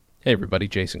Hey everybody,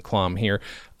 Jason Klom here.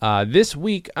 This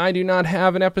week, I do not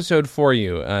have an episode for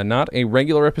you. Not a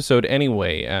regular episode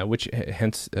anyway, which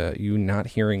hence you not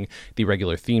hearing the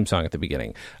regular theme song at the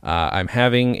beginning. I'm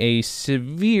having a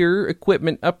severe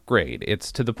equipment upgrade.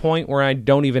 It's to the point where I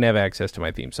don't even have access to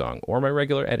my theme song or my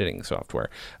regular editing software.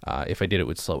 If I did, it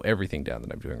would slow everything down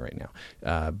that I'm doing right now.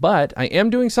 But I am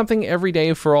doing something every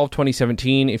day for all of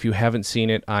 2017. If you haven't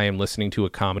seen it, I am listening to a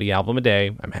comedy album a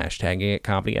day. I'm hashtagging it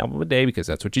comedy album a day because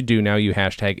that's what you do now. You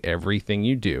hashtag everything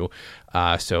you do.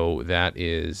 So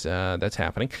that's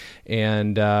happening.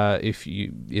 And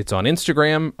it's on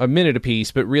Instagram, a minute a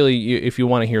piece, but really, if you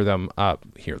want to hear them,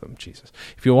 Jesus.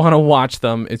 If you want to watch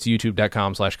them, it's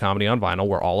youtube.com/comedy on vinyl,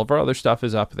 where all of our other stuff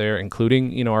is up there,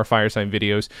 including, our Firesign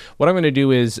videos. What I'm going to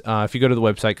do is, if you go to the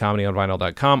website,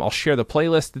 comedyonvinyl.com, I'll share the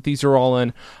playlist that these are all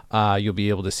in. You'll be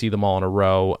able to see them all in a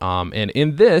row. And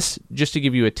in this, just to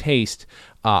give you a taste,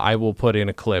 I will put in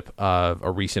a clip of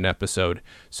a recent episode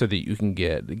so that you can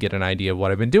get an idea of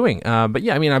what I've been doing. But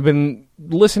yeah, I've been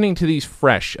listening to these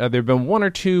fresh. There have been one or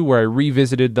two where I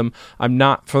revisited them. I'm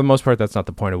not, for the most part, that's not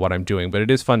the point of what I'm doing, but it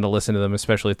is fun to listen to them,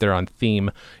 especially if they're on theme.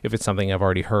 If it's something I've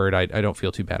already heard, I don't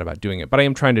feel too bad about doing it. But I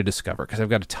am trying to discover, because I've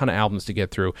got a ton of albums to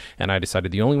get through, and I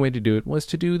decided the only way to do it was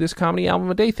to do this comedy album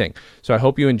a day thing. So I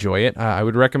hope you enjoy it. I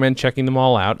would recommend checking them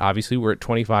all out. Obviously, we're at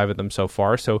 25 of them so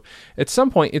far, so at some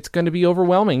point, it's going to be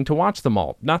overwhelming to watch them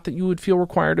all. Not that you would feel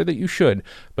required or that you should,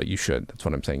 but you should. That's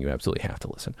what I'm saying. You absolutely have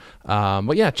to listen.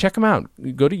 But yeah, check them out.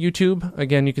 Go to YouTube.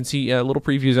 Again, you can see little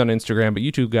previews on Instagram, but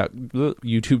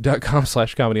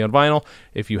youtube.com/comedy on vinyl.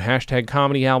 If you hashtag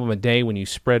comedy album a day when you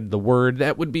spread the word,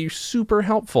 that would be super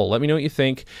helpful. Let me know what you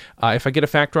think. If I get a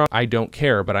fact wrong, I don't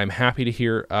care, but I'm happy to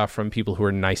hear from people who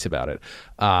are nice about it.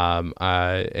 And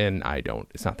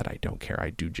it's not that I don't care. I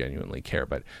do genuinely care,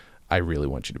 but I really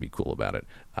want you to be cool about it.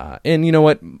 And you know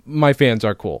what? My fans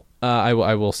are cool. I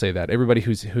will say that. Everybody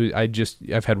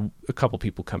I've had a couple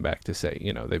people come back to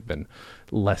say, they've been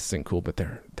less than cool, but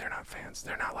they're not fans.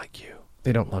 They're not like you.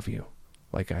 They don't love you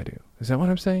like I do. Is that what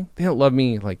I'm saying? They don't love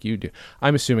me like you do.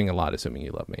 I'm assuming you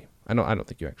love me. I don't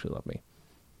think you actually love me.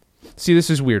 See, this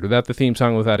is weird. Without the theme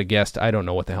song, without a guest, I don't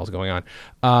know what the hell's going on.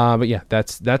 But yeah,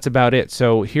 that's about it.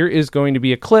 So here is going to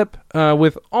be a clip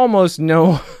with almost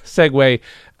no segue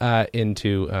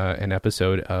into an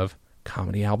episode of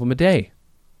Comedy Album a Day.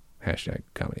 Hashtag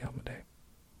Comedy Album a Day.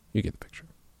 You get the picture.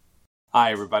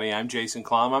 Hi, everybody. I'm Jason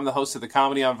Klom. I'm the host of the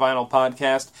Comedy on Vinyl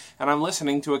podcast, and I'm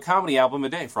listening to a comedy album a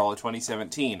day for all of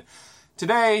 2017.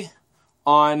 Today,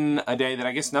 on a day that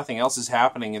I guess nothing else is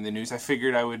happening in the news, I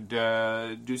figured I would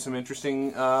do some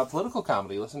interesting political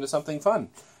comedy, listen to something fun.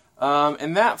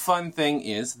 And that fun thing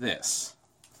is this.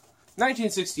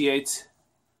 1968's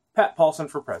Pat Paulsen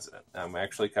for President. I'm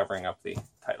actually covering up the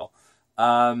title.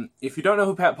 If you don't know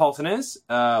who Pat Paulsen is,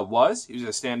 he was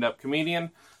a stand-up comedian,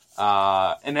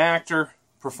 an actor,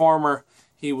 performer.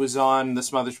 He was on the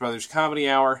Smothers Brothers Comedy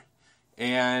Hour,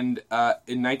 and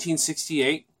in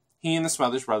 1968, he and the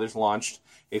Smothers Brothers launched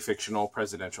a fictional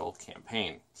presidential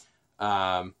campaign.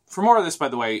 For more of this, by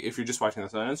the way, if you're just watching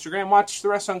this on Instagram, watch the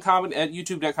rest on comedy at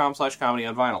youtube.com/comedy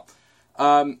on vinyl.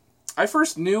 I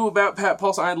first knew about Pat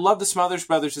Paulsen. I loved the Smothers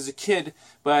Brothers as a kid,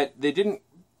 but they didn't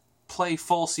play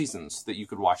full seasons that you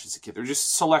could watch as a kid. They're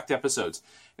just select episodes.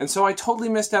 And so I totally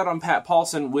missed out on Pat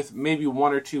Paulsen with maybe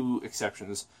one or two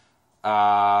exceptions.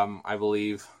 I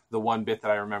believe the one bit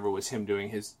that I remember was him doing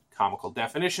his comical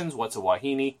definitions. What's a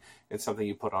wahini? It's something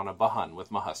you put on a bahun with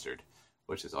mustard,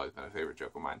 which has always been a favorite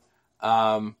joke of mine.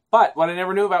 But what I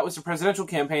never knew about was the presidential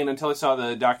campaign until I saw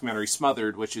the documentary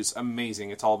Smothered, which is amazing.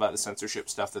 It's all about the censorship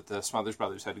stuff that the Smothers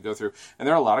Brothers had to go through. And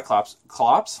there are a lot of clips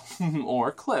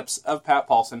of Pat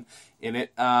Paulsen in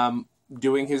it,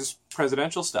 doing his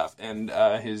presidential stuff. And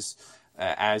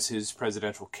as his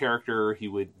presidential character, he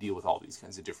would deal with all these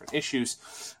kinds of different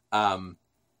issues, and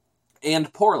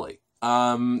poorly.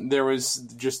 There's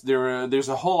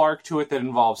a whole arc to it that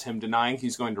involves him denying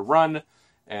he's going to run,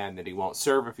 and that he won't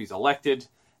serve if he's elected.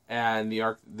 And the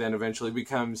arc then eventually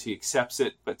becomes he accepts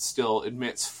it, but still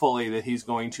admits fully that he's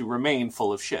going to remain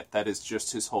full of shit. That is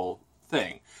just his whole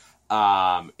thing.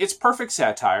 It's perfect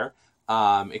satire.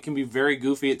 It can be very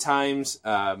goofy at times.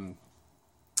 But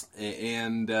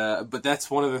that's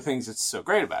one of the things that's so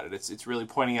great about it. It's really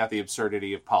pointing out the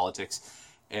absurdity of politics.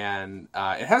 And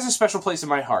it has a special place in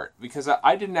my heart because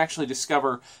I didn't actually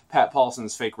discover Pat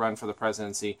Paulsen's fake run for the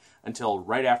presidency until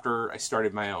right after I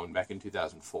started my own back in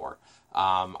 2004.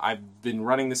 I've been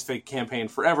running this fake campaign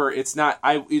forever. It's not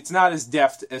as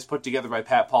deft as put together by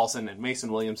Pat Paulsen and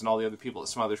Mason Williams and all the other people at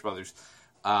Smothers Brothers.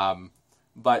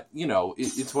 But,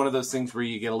 it's one of those things where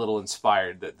you get a little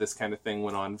inspired that this kind of thing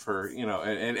went on for,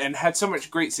 and had so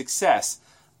much great success.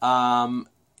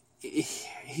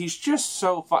 He's just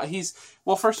so fun.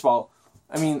 Well, first of all,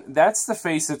 I mean, that's the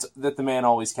face that the man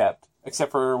always kept,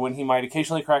 except for when he might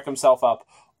occasionally crack himself up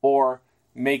or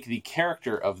make the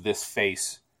character of this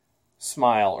face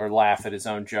smile or laugh at his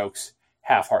own jokes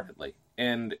half-heartedly.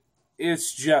 And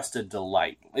it's just a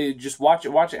delight. Just watch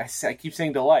it. I keep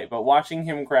saying delight, but watching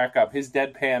him crack up, his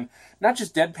deadpan, not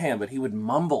just deadpan, but he would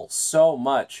mumble so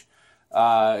much.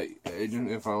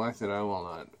 If elected, I will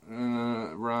not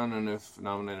run, and if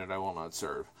nominated, I will not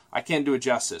serve. I can't do it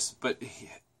justice, but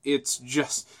it's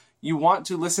just, you want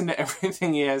to listen to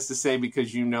everything he has to say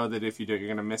because you know that if you do, you're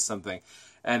going to miss something.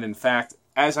 And in fact,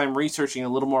 as I'm researching a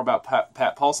little more about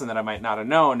Pat Paulsen that I might not have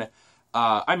known,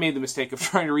 I made the mistake of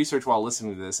trying to research while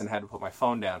listening to this and had to put my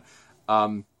phone down.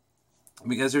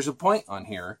 Because there's a point on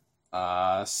here.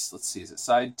 Let's see, is it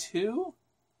side 2?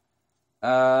 You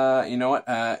know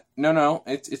what? No,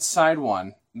 it's side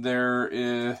 1. I'm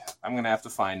going to have to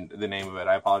find the name of it.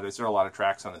 I apologize. There are a lot of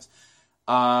tracks on this.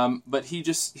 But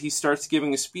he starts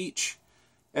giving a speech,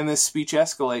 and this speech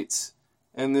escalates.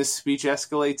 And this speech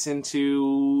escalates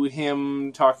into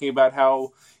him talking about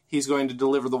how he's going to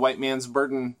deliver the white man's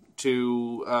burden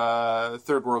to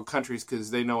third world countries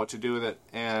because they know what to do with it.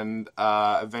 And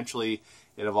eventually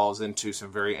it evolves into some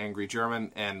very angry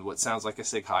German and what sounds like a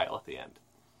Sieg Heil at the end.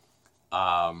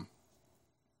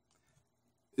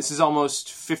 This is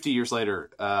almost 50 years later.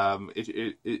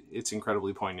 It's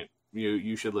incredibly poignant.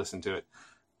 You should listen to it.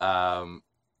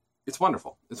 It's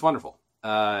wonderful. It's wonderful.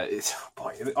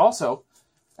 Also,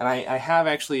 and I have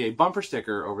actually a bumper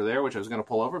sticker over there, which I was going to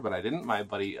pull over, but I didn't. My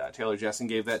buddy Taylor Jessen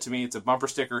gave that to me. It's a bumper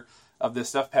sticker of this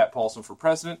stuff, Pat Paulsen for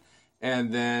President.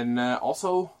 And then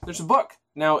also there's a book.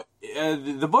 Now,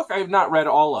 the book I have not read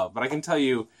all of, but I can tell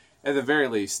you, at the very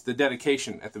least, the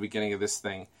dedication at the beginning of this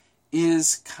thing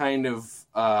is kind of,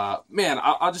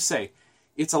 I'll just say,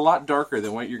 it's a lot darker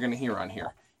than what you're going to hear on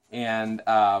here. And,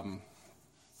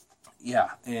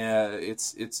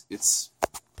 it's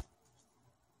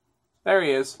there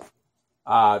he is.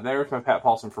 There's my Pat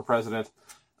Paulsen for President.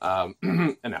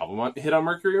 An album hit on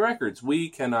Mercury Records. We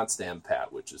cannot stand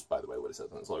Pat, which is, by the way, what it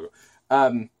says on his logo.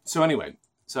 So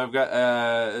I've got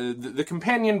the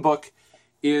companion book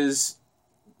is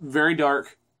very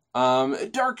dark.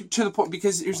 Dark to the point,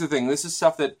 because here's the thing. This is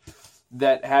stuff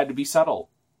that had to be subtle.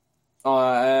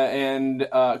 And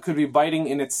could be biting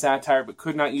in its satire, but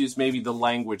could not use maybe the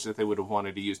language that they would have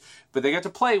wanted to use. But they got to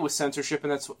play with censorship,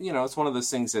 and that's, it's one of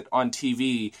those things that on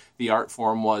TV, the art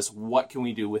form was, what can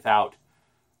we do without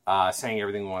saying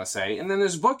everything we want to say? And then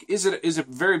this book is a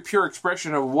very pure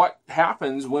expression of what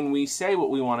happens when we say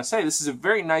what we want to say. This is a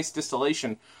very nice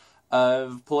distillation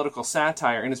of political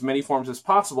satire in as many forms as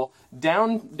possible,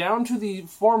 down to the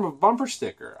form of bumper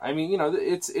sticker. I mean,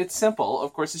 it's simple.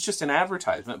 Of course, it's just an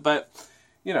advertisement, but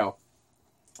you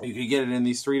could get it in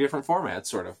these 3 different formats,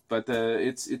 sort of. But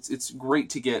it's great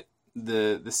to get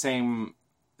the same.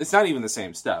 It's not even the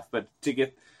same stuff, but to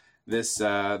get this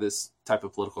type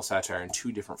of political satire in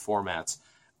 2 different formats.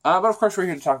 But of course, we're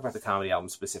here to talk about the comedy album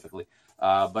specifically.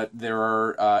 But there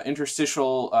are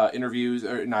interstitial interviews,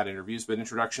 or not interviews, but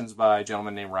introductions by a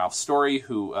gentleman named Ralph Story,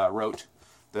 who wrote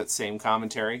that same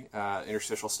commentary,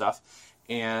 interstitial stuff.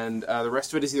 And the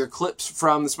rest of it is either clips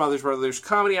from the Smothers Brothers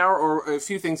Comedy Hour, or a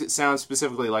few things that sound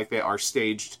specifically like they are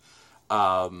staged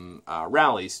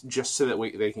rallies, just so that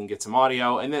they can get some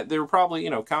audio. And that there were probably,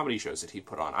 comedy shows that he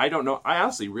put on. I don't know. I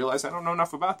honestly realize I don't know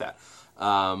enough about that.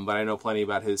 But I know plenty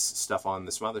about his stuff on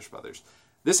the Smothers Brothers.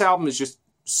 This album is just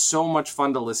so much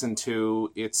fun to listen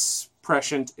to. It's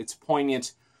prescient. It's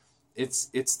poignant. It's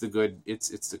the good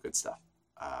stuff.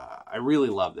 I really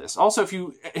love this. Also,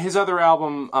 his other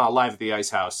album, Live at the Ice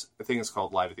House, I think it's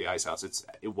called Live at the Ice House.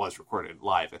 It was recorded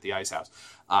live at the Ice House.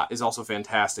 Is also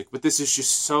fantastic. But this is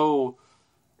just so,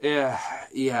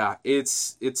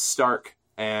 it's stark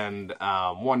and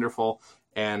wonderful.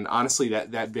 And honestly,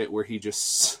 that bit where he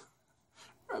just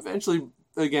eventually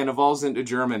again evolves into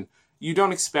German. You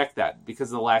don't expect that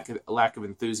because of the lack of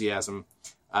enthusiasm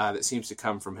that seems to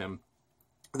come from him.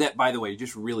 That, by the way,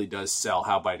 just really does sell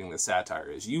how biting the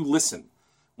satire is. You listen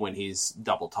when he's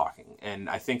double talking, and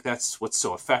I think that's what's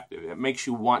so effective. It makes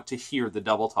you want to hear the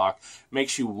double talk,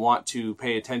 makes you want to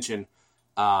pay attention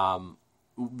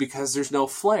because there's no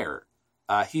flair.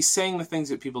 He's saying the things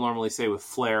that people normally say with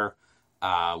flair,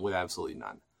 with absolutely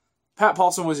none. Pat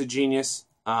Paulsen was a genius.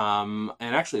 And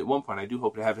actually, at one point, I do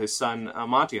hope to have his son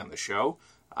Monty on the show.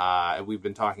 We've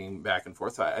been talking back and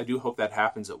forth. I do hope that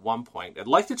happens at one point. I'd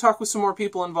like to talk with some more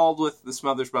people involved with the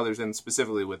Smothers Brothers, and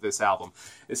specifically with this album.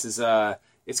 This is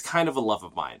it's kind of a love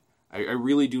of mine. I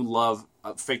really do love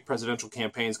fake presidential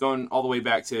campaigns, going all the way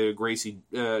back to Gracie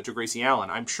Allen.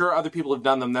 I'm sure other people have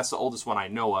done them. That's the oldest one I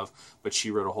know of, but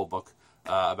she wrote a whole book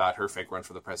about her fake run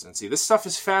for the presidency. This stuff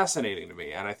is fascinating to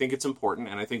me, and I think it's important,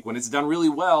 and I think when it's done really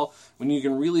well, when you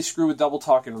can really screw with double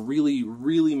talk and really,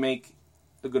 really make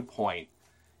a good point,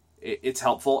 it's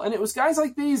helpful. And it was guys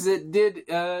like these that did,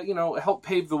 help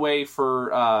pave the way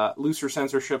for looser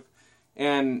censorship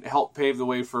and help pave the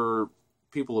way for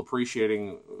people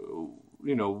appreciating,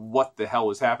 what the hell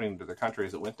was happening to their country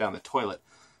as it went down the toilet.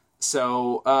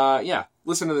 So,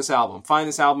 listen to this album. Find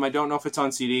this album. I don't know if it's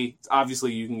on CD.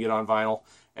 Obviously, you can get on vinyl,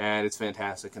 and it's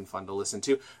fantastic and fun to listen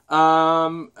to.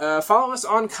 Follow us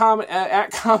on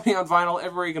at Comedy on Vinyl,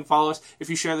 everywhere you can follow us. If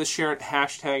you share this, share it,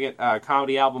 hashtag it,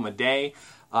 Comedy Album a Day.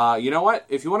 You know what?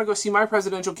 If you want to go see my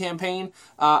presidential campaign,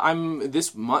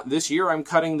 this year I'm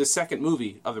cutting the second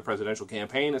movie of the presidential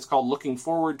campaign. It's called Looking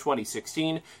Forward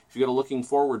 2016. If you go to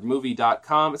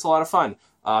lookingforwardmovie.com, it's a lot of fun.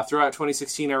 Throughout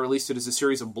 2016, I released it as a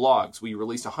series of blogs. We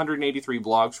released 183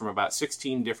 blogs from about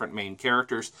 16 different main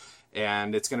characters,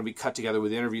 and it's going to be cut together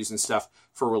with interviews and stuff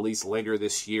for release later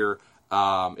this year.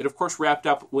 It, of course, wrapped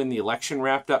up when the election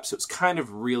wrapped up, so it's kind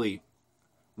of really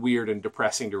weird and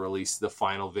depressing to release the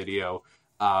final video,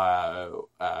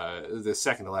 the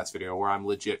second to last video, where I'm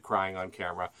legit crying on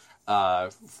camera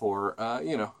for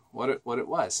what it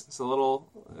was. It's a little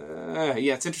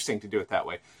it's interesting to do it that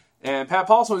way. And Pat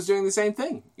Paulson was doing the same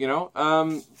thing,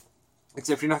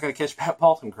 except you're not going to catch Pat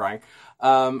Paulson crying.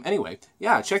 Anyway,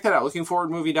 check that out,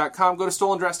 lookingforwardmovie.com. Go to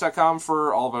stolendress.com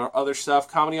for all of our other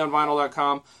stuff,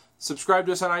 comedyonvinyl.com. Subscribe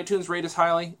to us on iTunes, rate us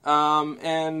highly,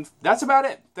 and that's about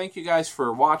it. Thank you guys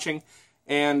for watching,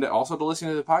 and also to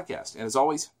listening to the podcast. And as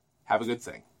always, have a good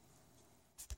thing.